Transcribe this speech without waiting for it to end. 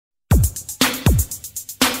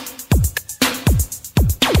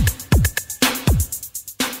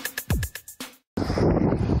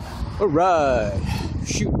All right,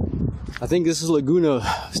 shoot. I think this is Laguna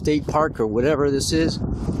State Park or whatever this is.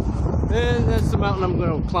 And that's the mountain I'm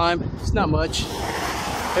gonna climb. It's not much.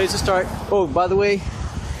 Here's the start. Oh, by the way,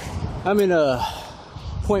 I'm in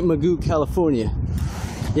Point Mugu, California.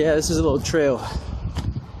 Yeah, this is a little trail.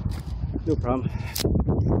 No problem.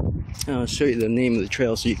 I'll show you the name of the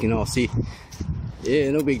trail so you can all see. Yeah,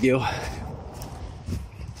 no big deal.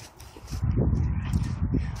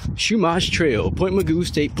 Chumash Trail, Point Mugu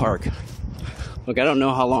State Park. Look, I don't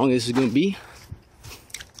know how long this is going to be,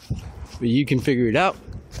 but you can figure it out.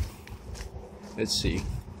 Let's see.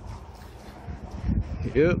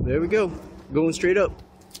 Yep, there we go. Going straight up.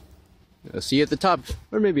 I'll see you at the top,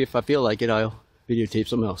 or maybe if I feel like it, I'll videotape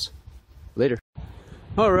something else. Later.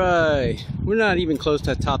 All right, we're not even close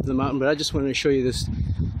to the top of the mountain, but I just wanted to show you this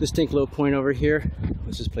distinct little point over here.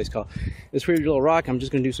 What's this place called? This pretty little rock. I'm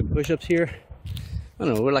just going to do some push-ups here. I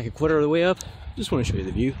don't know, we're like a quarter of the way up. Just want to show you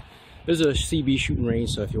the view. There's a CB shooting range,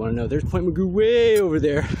 so if you want to know, there's Point Mugu way over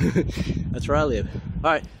there. That's where I live. All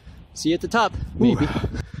right, see you at the top, maybe.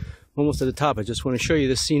 Almost at the top. I just want to show you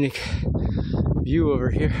the scenic view over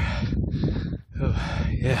here. Oh,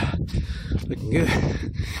 yeah, looking good.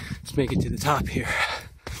 Let's make it to the top here.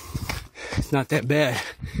 It's not that bad.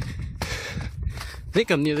 I think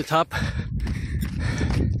I'm near the top.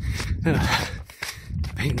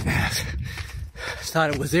 Pain in the ass.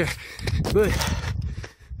 Thought it was there, but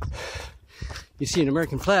you see an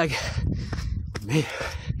American flag. Man,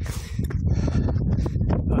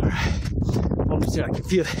 all right, almost there. I can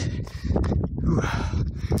feel it.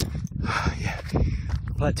 Yeah,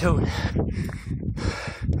 plateauing.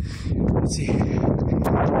 Let's see.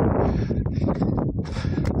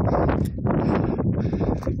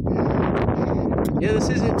 Yeah, this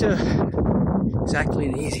isn't exactly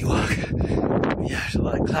an easy walk. Yeah, there's a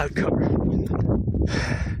lot of cloud cover.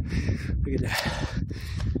 Look at that.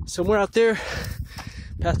 Somewhere out there,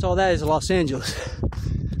 past all that is Los Angeles.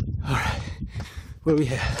 All right, what do we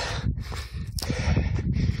have?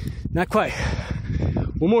 Not quite.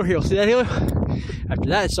 One more hill. See that hill? After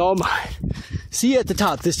that, it's all mine. See you at the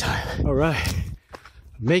top this time. All right,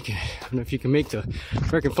 I'm making it. I don't know if you can make the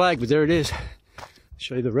American flag, but there it is. I'll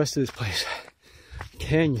show you the rest of this place.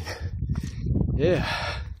 Canyon. Yeah.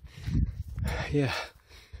 Yeah.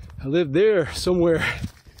 I live there somewhere.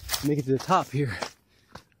 Make it to the top here.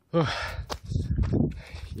 Oh.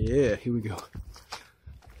 Yeah, here we go.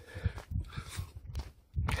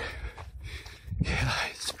 Yeah,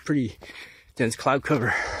 it's pretty dense cloud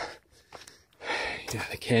cover. Yeah,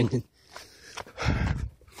 the canyon.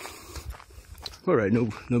 All right,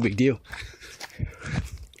 no big deal.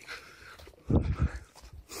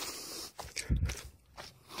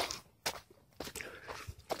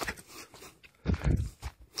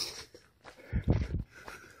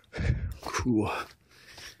 Cool.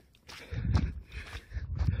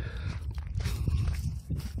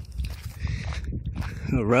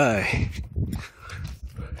 All right.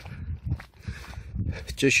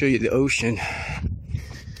 Just show you the ocean.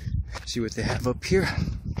 See what they have up here.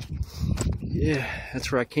 Yeah,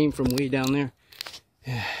 that's where I came from, way down there.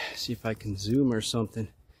 Yeah, see if I can zoom or something.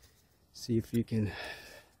 See if you can.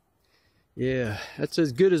 Yeah, that's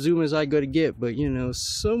as good a zoom as I go to get, but you know,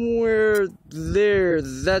 somewhere there,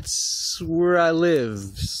 that's where I live.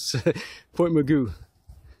 Point Mugu.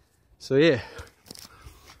 So yeah.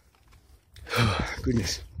 Oh,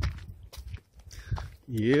 goodness.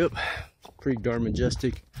 Yep, pretty darn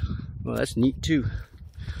majestic. Well, that's neat too.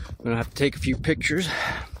 I'm gonna have to take a few pictures.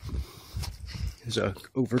 There's a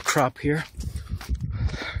overcrop here.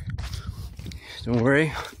 Don't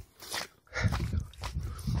worry.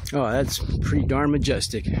 Oh, that's pretty darn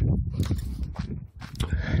majestic.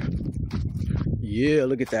 Yeah,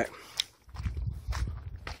 look at that.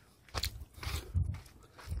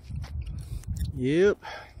 Yep.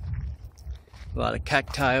 A lot of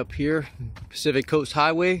cacti up here. Pacific Coast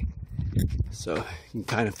Highway. So you can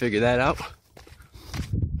kind of figure that out.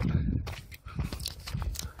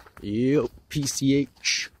 Yep,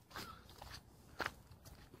 PCH.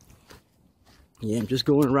 Yeah, I'm just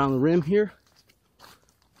going around the rim here.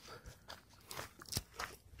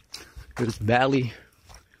 There's valley,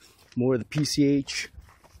 more of the PCH.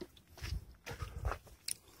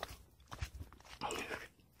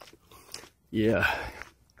 Yeah.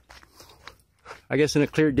 I guess in a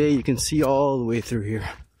clear day you can see all the way through here.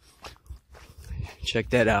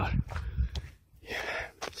 Check that out. Yeah.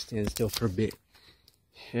 Stand still for a bit.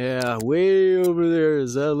 Yeah, way over there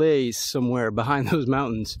is LA somewhere behind those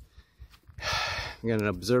mountains. We got an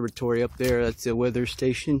observatory up there. That's the weather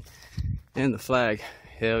station. And the flag.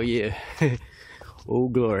 Hell yeah. Oh,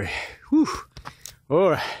 glory. Whew.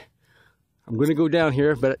 All right. I'm gonna go down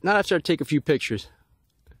here, but not after I take a few pictures.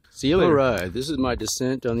 See you later. All right, this is my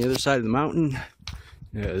descent on the other side of the mountain.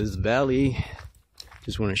 Yeah, this is the valley.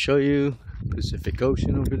 Just want to show you Pacific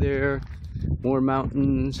Ocean over there. More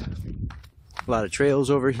mountains. A lot of trails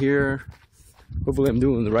over here. Hopefully I'm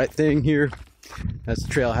doing the right thing here. That's the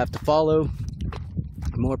trail I have to follow.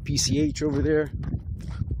 More PCH over there.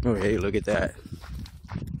 Oh, hey, look at that.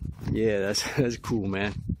 Yeah, that's cool,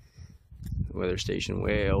 man. Weather station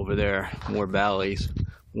way over there. More valleys,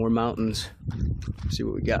 more mountains. Let's see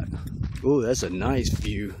what we got. Oh, that's a nice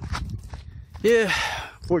view. Yeah,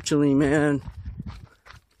 fortunately, man.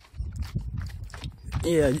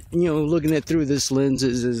 Yeah, you know, looking at through this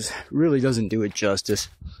lens really doesn't do it justice.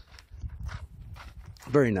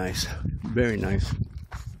 Very nice, very nice.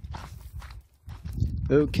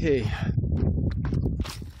 Okay,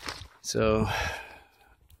 so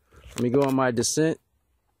let me go on my descent,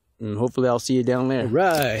 and hopefully I'll see you down there. All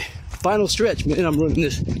right, final stretch, man. I'm running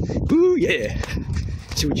this. Ooh, yeah.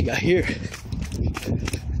 See what you got here.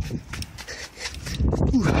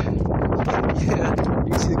 Ooh. Yeah,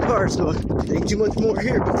 you can see the car, so ain't too much more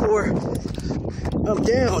here before I'm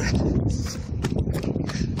down.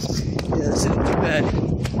 Yeah, this isn't too bad.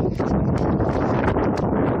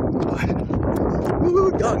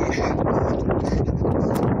 Woo, doggy.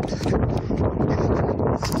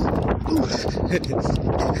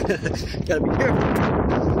 Gotta be careful.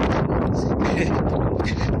 Yeah.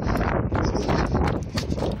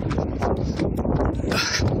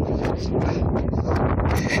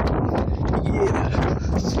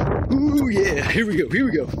 Ooh, yeah. Here we go. Here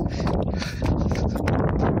we go.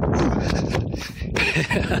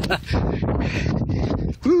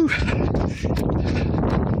 Woo.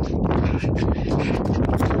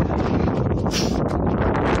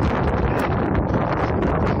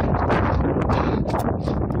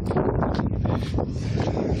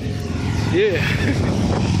 Yeah.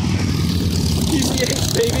 PCH,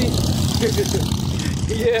 baby.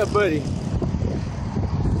 Yeah, buddy.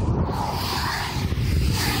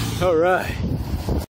 All right.